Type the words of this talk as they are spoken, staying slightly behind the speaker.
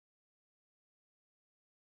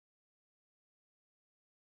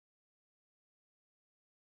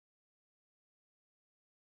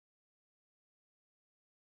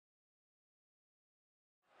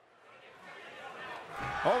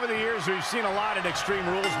Over the years, we've seen a lot of Extreme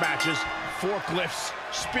Rules matches. Forklifts,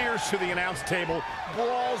 spears to the announce table,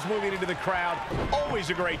 brawls moving into the crowd.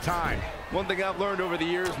 Always a great time. One thing I've learned over the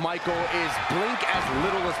years, Michael, is blink as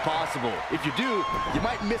little as possible. If you do, you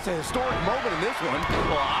might miss a historic moment in this one.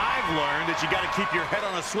 Well, I've learned that you got to keep your head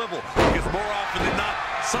on a swivel, because more often than not,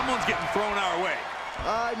 someone's getting thrown our way.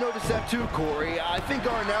 I noticed that too, Corey. I think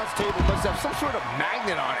our announce table must have some sort of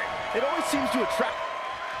magnet on it. It always seems to attract...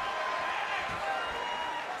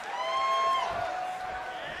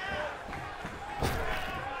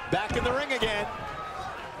 Back in the ring again.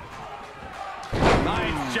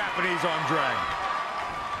 Nice Japanese arm drag.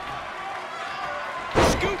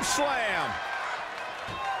 Scoop slam.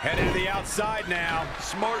 Headed to the outside now.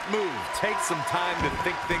 Smart move. Take some time to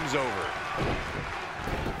think things over.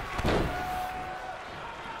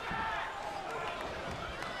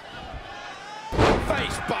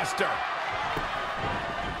 Face buster.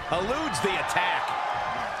 Eludes the attack.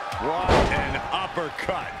 What an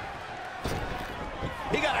uppercut.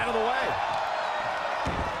 He got out of the way.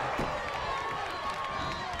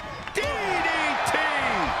 DDT!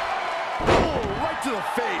 Oh, right to the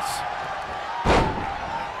face.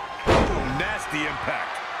 Nasty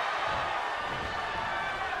impact.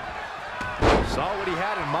 Saw what he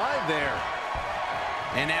had in mind there.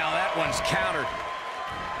 And now that one's countered.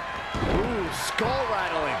 Ooh, skull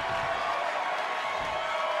rattling.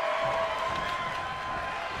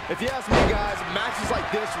 If you ask me, guys, matches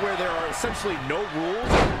like this where there are essentially no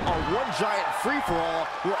rules are one giant free-for-all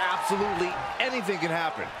where absolutely anything can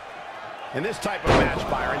happen. In this type of match,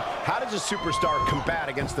 Byron, how does a superstar combat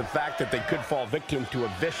against the fact that they could fall victim to a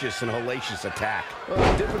vicious and hellacious attack?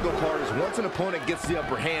 Well, the difficult part is once an opponent gets the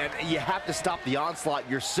upper hand, you have to stop the onslaught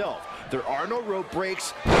yourself. There are no rope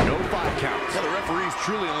breaks, no 5 counts. Yeah, the referee's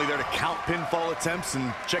truly only there to count pinfall attempts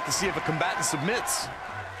and check to see if a combatant submits.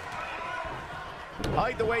 I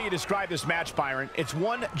like the way you describe this match, Byron. It's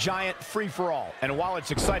one giant free-for-all. And while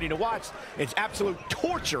it's exciting to watch, it's absolute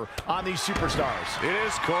torture on these superstars. It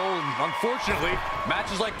is, Cole. And unfortunately,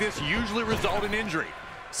 matches like this usually result in injury.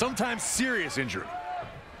 Sometimes serious injury.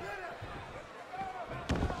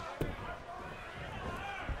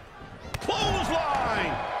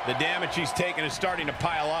 Clothesline! The damage he's taken is starting to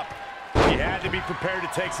pile up. He had to be prepared to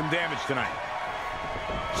take some damage tonight.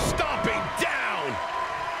 Stomping down!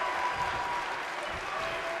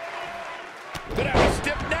 Could have a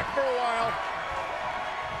stiff neck for a while.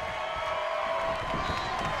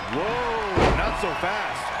 Whoa, not so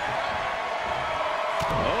fast.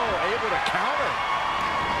 Oh, able to counter.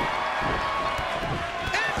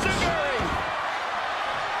 Enziguri!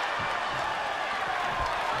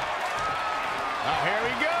 Here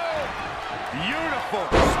we go. Beautiful.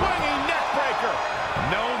 Swinging neck breaker.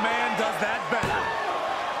 No man does that better.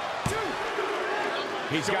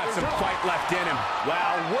 He's got some fight left in him.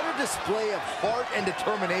 Wow, what a display of heart and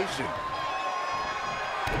determination.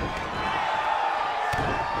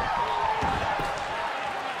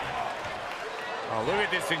 Oh, look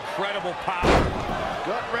at this incredible power.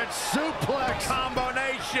 Gut-wrench suplex.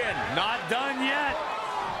 Combination. Not done yet.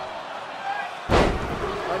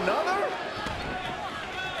 Another?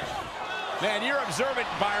 Man, you're observant,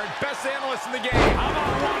 Byron. Best analyst in the game. How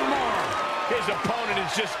about one more? His opponent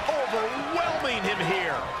is just overwhelming him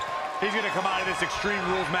here. He's going to come out of this Extreme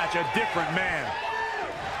Rules match a different man.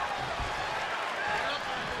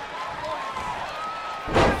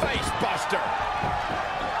 Face buster.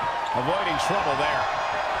 Avoiding trouble there.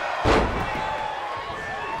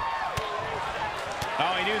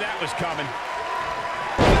 Oh, he knew that was coming.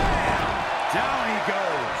 Down he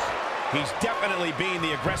goes. He's definitely being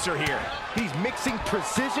the aggressor here. He's mixing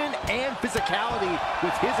precision and physicality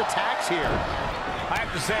with his attacks here. I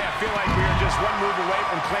have to say, I feel like we are just one move away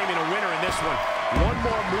from claiming a winner in this one. One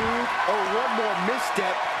more move or one more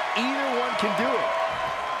misstep, either one can do it.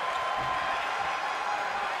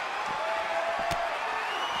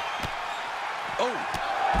 Oh.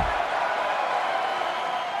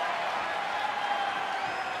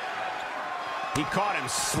 He caught him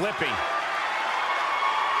slipping.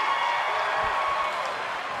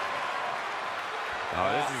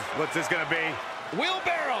 Oh, what's this gonna be?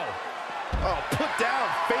 Wheelbarrow. Oh, put down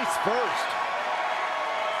face first.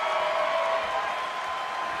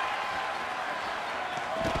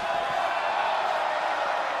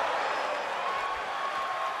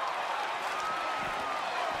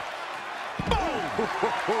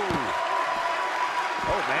 Boom!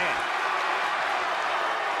 Oh, man.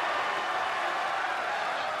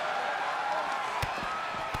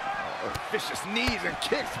 Oh, vicious knees and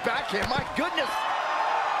kicks backhand. My goodness.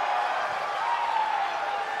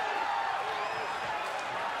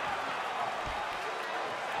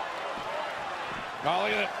 Oh,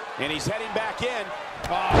 look at it. And he's heading back in.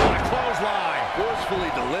 Oh, what a clothesline.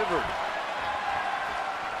 Forcefully delivered.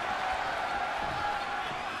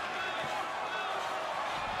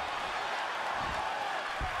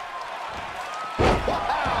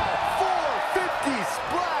 Wow! 450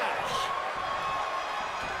 splash!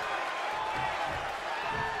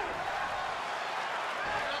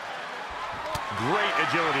 Great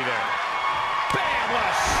agility there. Bam! What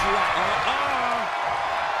a slap.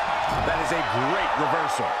 That is a great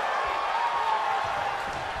reversal.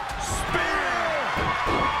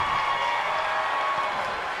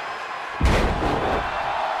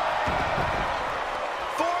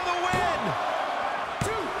 For the win!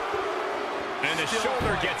 And the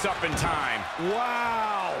shoulder gets up in time.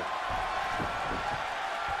 Wow!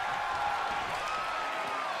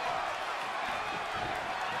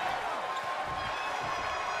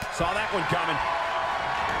 Saw that one coming.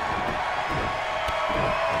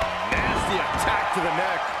 Nasty attack to the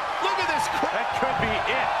neck. Look at this. That could be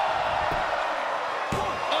it.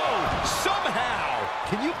 Oh, somehow.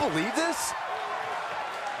 Can you believe this?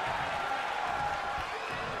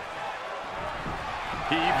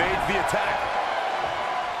 He evades the attack.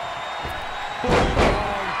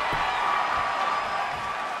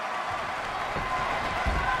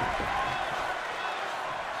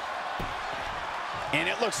 And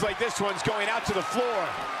it looks like this one's going out to the floor.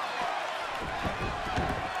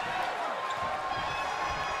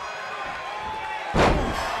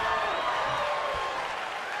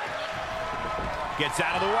 Gets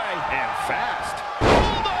out of the way. And fast.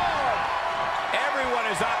 Hold on! Everyone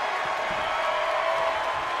is up.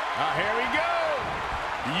 Here we go.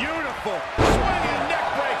 Beautiful. Swinging neck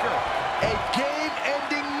breaker. A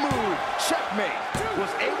game-ending move. Checkmate.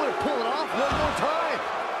 Was able to pull it off one more time.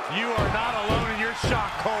 You are not alone in your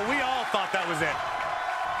shock, Cole. We all thought that was it.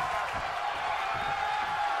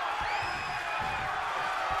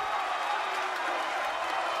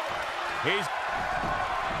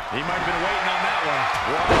 He might have been waiting on that one.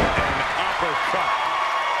 What an uppercut.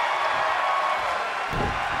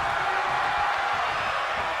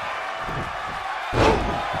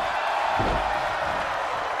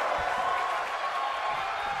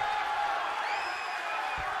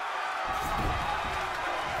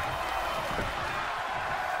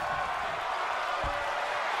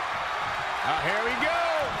 Here we go.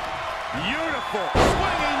 Beautiful.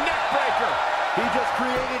 Swinging neck breaker. He just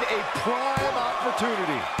created a prime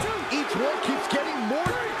opportunity. Each one keeps getting more.